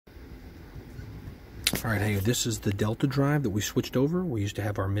Alright, hey, this is the Delta drive that we switched over. We used to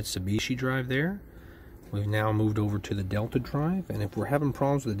have our Mitsubishi drive there. We've now moved over to the Delta drive, and if we're having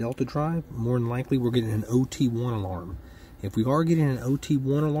problems with the Delta drive, more than likely we're getting an OT1 alarm. If we are getting an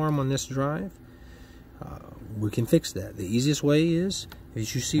OT1 alarm on this drive, we can fix that. The easiest way is,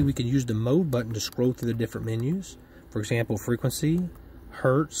 as you see, we can use the mode button to scroll through the different menus. For example, frequency,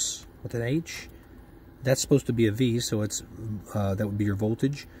 hertz with an H. That's supposed to be a V, so it's that would be your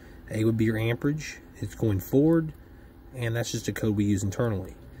voltage. A would be your amperage. It's going forward, and that's just a code we use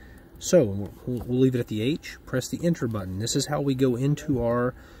internally. So we'll leave it at the H. Press the enter button. This is how we go into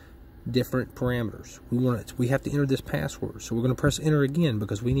our different parameters. We have to enter this password, so we're going to press enter again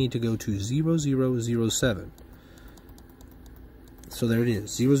because we need to go to 0007. So there it is,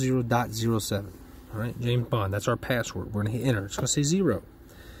 00.07. All right, James Bond. That's our password. We're going to hit enter. It's going to say 0.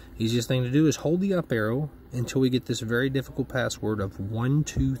 Easiest thing to do is hold the up arrow until we get this very difficult password of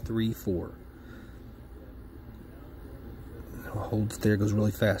 1234. Hold it there, it goes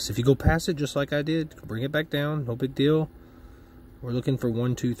really fast. If you go past it just like I did, bring it back down, no big deal. We're looking for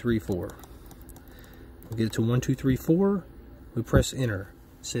 1234. We'll get it to 1234. We press enter.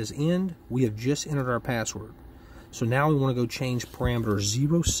 It says end. We have just entered our password. So now we want to go change parameter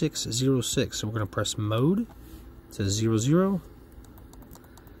 0606. So we're going to press mode. It says 00.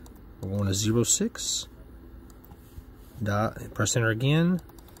 We're going to 06. Press enter again.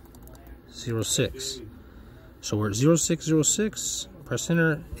 06. So we're at 0606. Press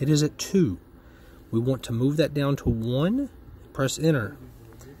enter. It is at 2. We want to move that down to 1. Press enter.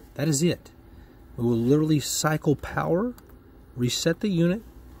 That is it. We will literally cycle power, reset the unit.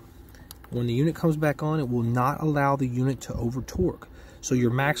 When the unit comes back on, it will not allow the unit to over torque. So your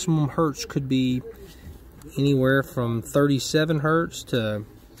maximum hertz could be anywhere from 37 hertz to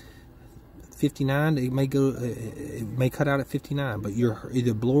 59. It may cut out at 59, but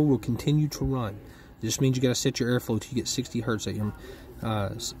the blower will continue to run. It just means you got to set your airflow till you get 60 hertz at your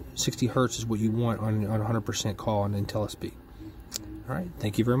 60 hertz is what you want on 100% call on IntelliSpeed. All right,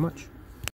 thank you very much.